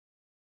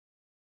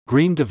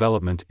Green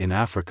development in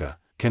Africa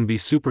can be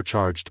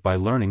supercharged by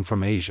learning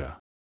from Asia.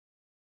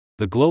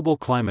 The global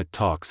climate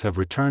talks have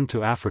returned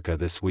to Africa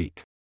this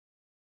week.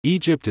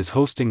 Egypt is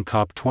hosting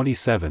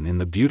COP27 in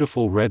the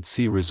beautiful Red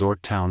Sea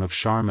resort town of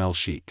Sharm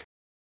el-Sheikh.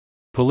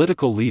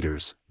 Political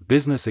leaders,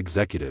 business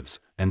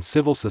executives, and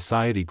civil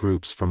society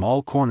groups from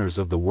all corners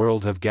of the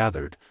world have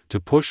gathered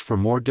to push for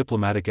more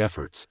diplomatic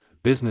efforts,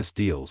 business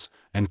deals,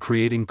 and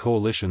creating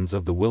coalitions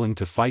of the willing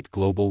to fight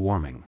global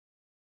warming.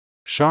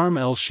 Sharm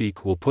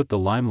el-Sheikh will put the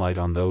limelight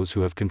on those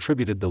who have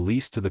contributed the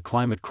least to the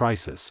climate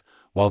crisis,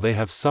 while they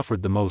have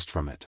suffered the most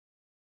from it.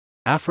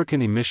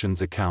 African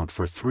emissions account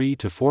for 3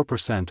 to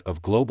 4%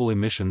 of global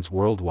emissions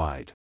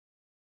worldwide.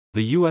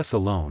 The US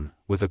alone,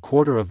 with a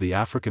quarter of the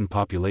African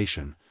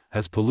population,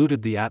 has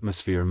polluted the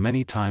atmosphere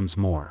many times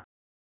more.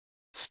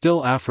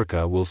 Still,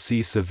 Africa will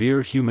see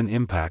severe human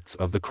impacts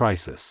of the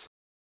crisis.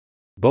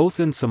 Both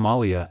in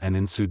Somalia and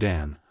in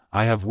Sudan,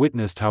 I have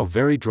witnessed how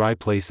very dry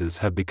places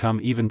have become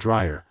even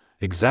drier,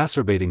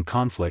 exacerbating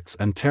conflicts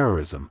and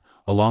terrorism,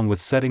 along with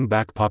setting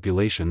back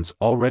populations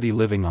already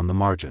living on the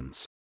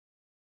margins.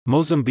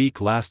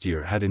 Mozambique last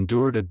year had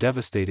endured a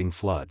devastating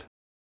flood.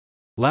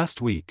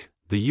 Last week,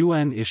 the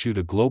UN issued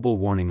a global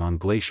warning on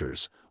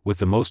glaciers, with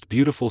the most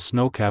beautiful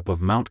snowcap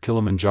of Mount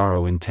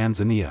Kilimanjaro in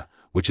Tanzania,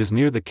 which is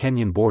near the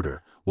Kenyan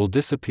border, will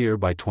disappear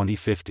by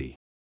 2050.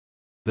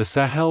 The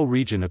Sahel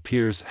region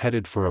appears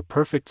headed for a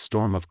perfect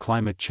storm of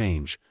climate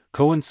change,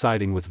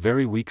 coinciding with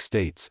very weak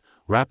states,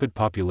 rapid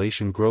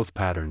population growth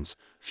patterns,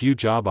 few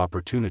job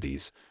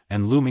opportunities,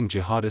 and looming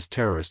jihadist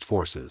terrorist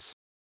forces.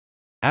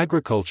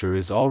 Agriculture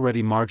is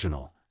already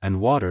marginal, and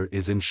water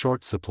is in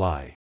short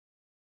supply.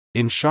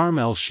 In Sharm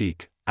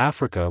el-Sheikh,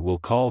 Africa will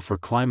call for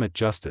climate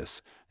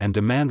justice and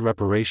demand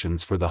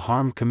reparations for the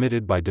harm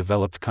committed by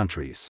developed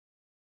countries.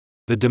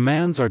 The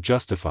demands are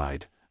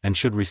justified and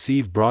should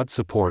receive broad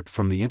support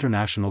from the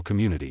international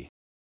community.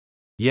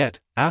 Yet,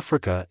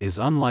 Africa is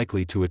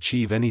unlikely to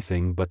achieve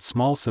anything but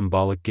small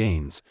symbolic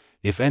gains,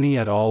 if any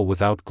at all,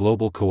 without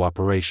global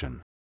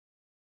cooperation.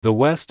 The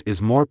West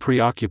is more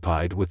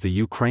preoccupied with the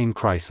Ukraine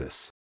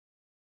crisis.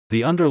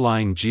 The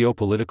underlying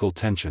geopolitical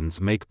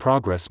tensions make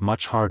progress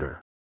much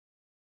harder.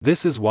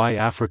 This is why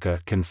Africa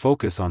can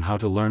focus on how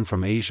to learn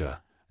from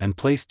Asia, and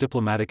place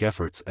diplomatic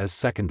efforts as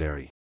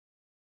secondary.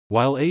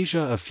 While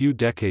Asia a few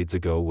decades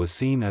ago was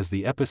seen as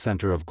the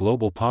epicenter of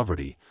global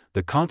poverty,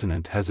 the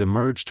continent has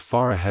emerged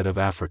far ahead of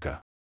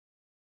Africa.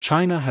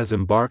 China has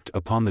embarked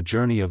upon the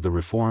journey of the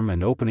reform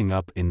and opening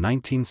up in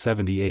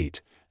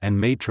 1978,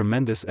 and made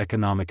tremendous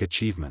economic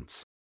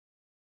achievements.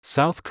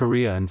 South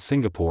Korea and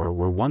Singapore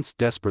were once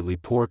desperately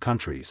poor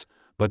countries,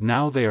 but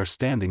now they are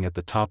standing at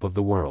the top of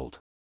the world.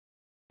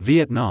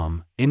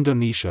 Vietnam,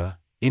 Indonesia,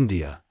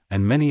 India,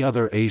 and many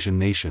other Asian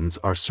nations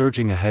are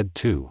surging ahead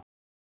too.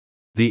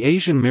 The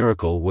Asian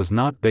miracle was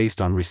not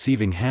based on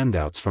receiving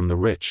handouts from the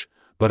rich,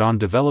 but on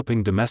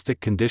developing domestic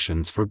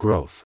conditions for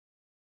growth.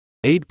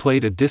 Aid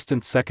played a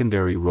distant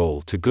secondary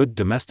role to good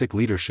domestic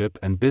leadership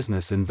and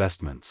business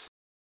investments.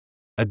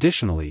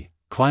 Additionally,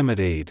 climate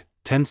aid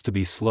tends to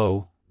be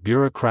slow,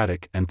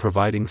 bureaucratic, and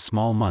providing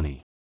small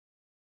money.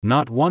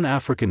 Not one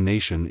African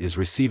nation is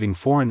receiving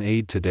foreign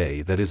aid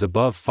today that is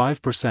above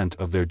 5%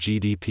 of their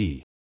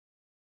GDP.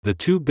 The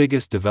two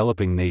biggest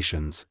developing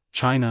nations,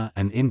 China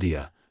and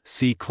India,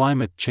 see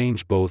climate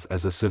change both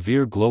as a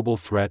severe global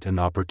threat and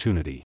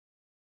opportunity.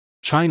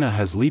 China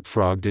has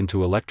leapfrogged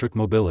into electric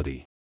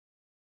mobility.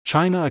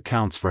 China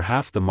accounts for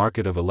half the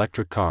market of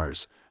electric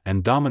cars,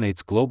 and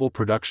dominates global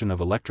production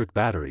of electric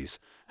batteries,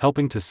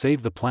 helping to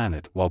save the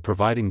planet while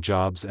providing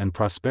jobs and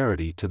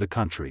prosperity to the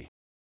country.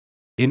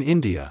 In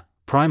India,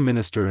 Prime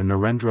Minister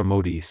Narendra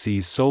Modi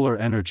sees solar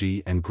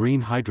energy and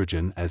green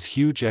hydrogen as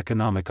huge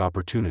economic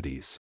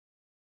opportunities.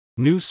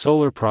 New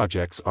solar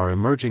projects are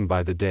emerging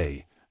by the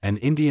day, and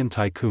Indian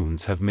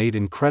tycoons have made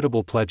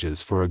incredible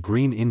pledges for a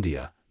green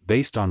India,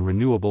 based on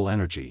renewable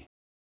energy.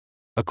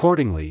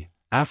 Accordingly,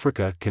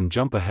 Africa can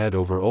jump ahead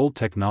over old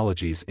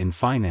technologies in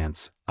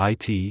finance,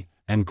 IT,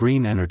 and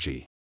green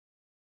energy.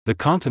 The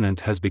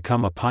continent has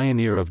become a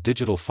pioneer of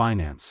digital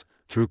finance,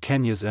 through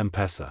Kenya's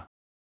M-Pesa.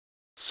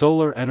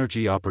 Solar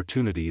energy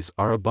opportunities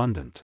are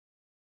abundant.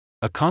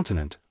 A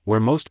continent, where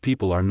most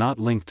people are not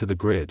linked to the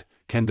grid,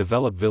 can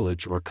develop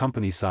village or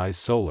company-size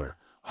solar,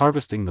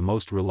 harvesting the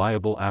most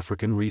reliable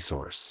African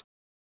resource: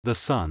 the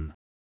sun.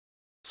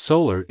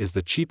 Solar is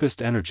the cheapest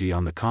energy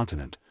on the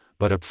continent,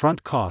 but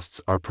upfront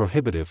costs are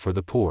prohibitive for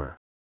the poor.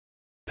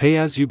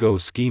 Pay-as-you-go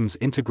schemes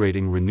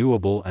integrating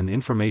renewable and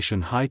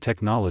information high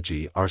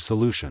technology are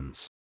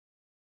solutions.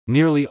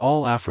 Nearly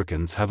all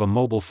Africans have a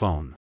mobile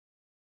phone.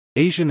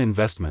 Asian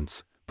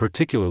investments,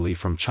 particularly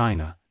from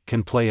China,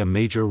 can play a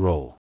major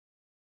role.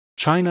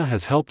 China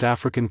has helped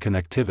African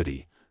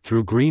connectivity,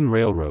 through green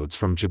railroads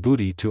from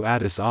Djibouti to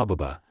Addis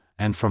Ababa,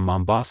 and from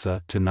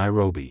Mombasa to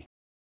Nairobi.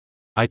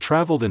 I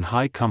traveled in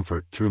high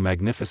comfort through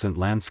magnificent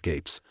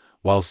landscapes,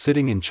 while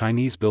sitting in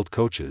Chinese-built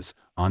coaches,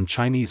 on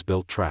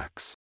Chinese-built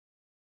tracks.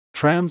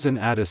 Trams in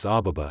Addis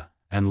Ababa,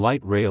 and light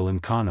rail in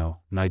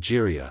Kano,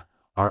 Nigeria,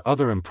 are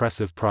other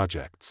impressive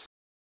projects.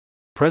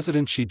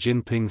 President Xi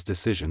Jinping's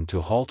decision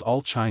to halt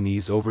all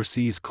Chinese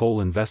overseas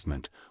coal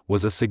investment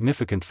was a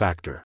significant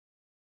factor.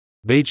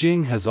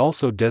 Beijing has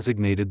also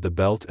designated the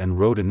Belt and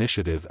Road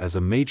Initiative as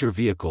a major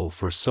vehicle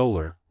for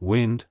solar,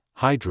 wind,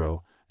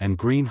 hydro, and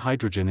green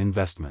hydrogen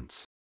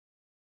investments.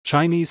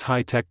 Chinese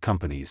high-tech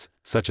companies,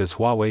 such as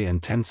Huawei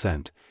and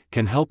Tencent,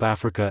 can help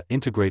Africa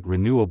integrate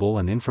renewable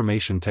and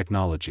information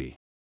technology.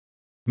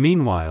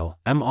 Meanwhile,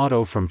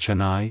 M-Auto from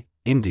Chennai,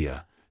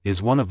 India,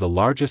 is one of the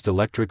largest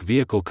electric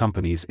vehicle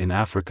companies in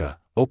Africa,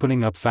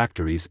 opening up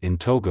factories in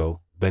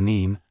Togo,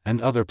 Benin,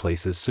 and other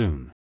places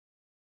soon.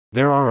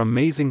 There are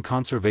amazing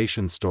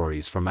conservation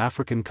stories from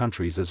African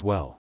countries as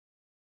well.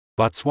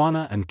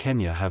 Botswana and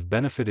Kenya have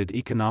benefited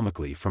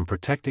economically from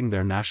protecting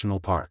their national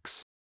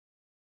parks.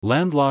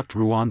 Landlocked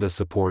Rwanda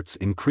supports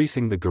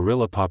increasing the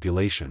gorilla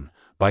population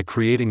by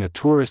creating a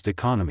tourist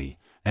economy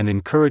and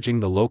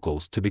encouraging the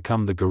locals to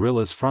become the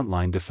gorillas'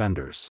 frontline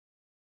defenders.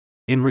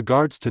 In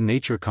regards to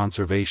nature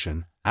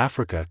conservation,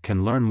 Africa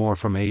can learn more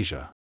from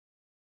Asia.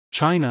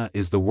 China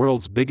is the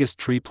world's biggest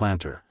tree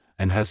planter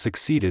and has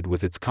succeeded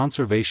with its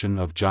conservation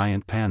of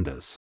giant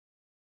pandas.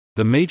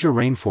 The major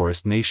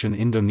rainforest nation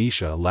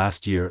Indonesia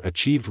last year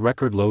achieved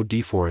record low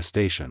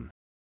deforestation.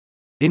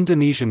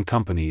 Indonesian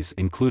companies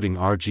including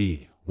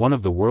RG, one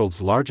of the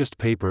world's largest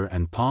paper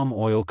and palm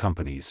oil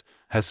companies,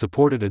 has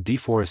supported a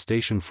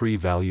deforestation-free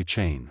value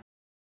chain.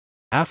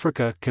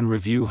 Africa can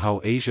review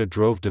how Asia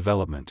drove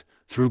development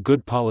through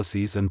good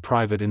policies and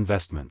private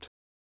investment.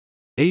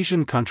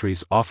 Asian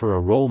countries offer a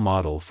role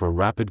model for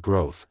rapid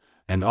growth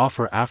and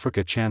offer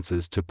Africa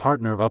chances to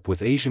partner up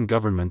with Asian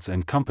governments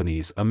and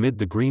companies amid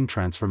the green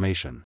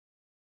transformation.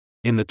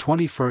 In the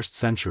 21st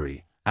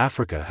century,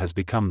 Africa has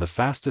become the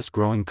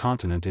fastest-growing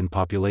continent in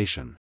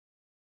population.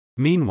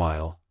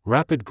 Meanwhile,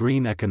 rapid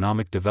green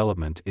economic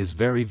development is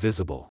very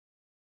visible.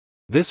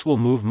 This will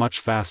move much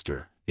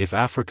faster if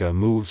Africa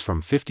moves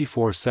from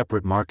 54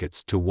 separate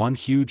markets to one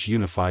huge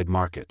unified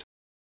market.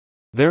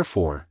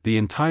 Therefore, the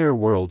entire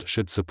world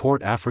should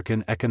support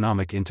African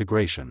economic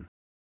integration.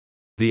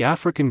 The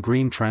African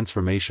green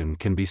transformation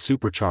can be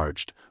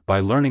supercharged by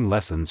learning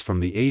lessons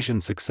from the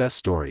Asian success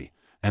story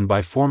and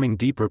by forming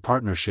deeper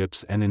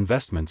partnerships and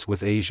investments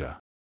with Asia.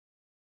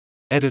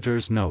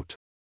 Editor's note: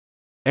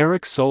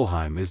 Erik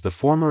Solheim is the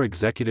former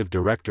executive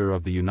director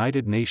of the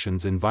United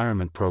Nations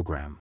Environment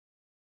Programme.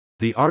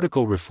 The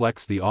article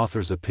reflects the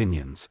author's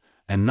opinions,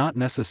 and not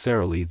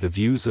necessarily the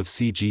views of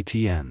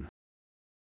CGTN.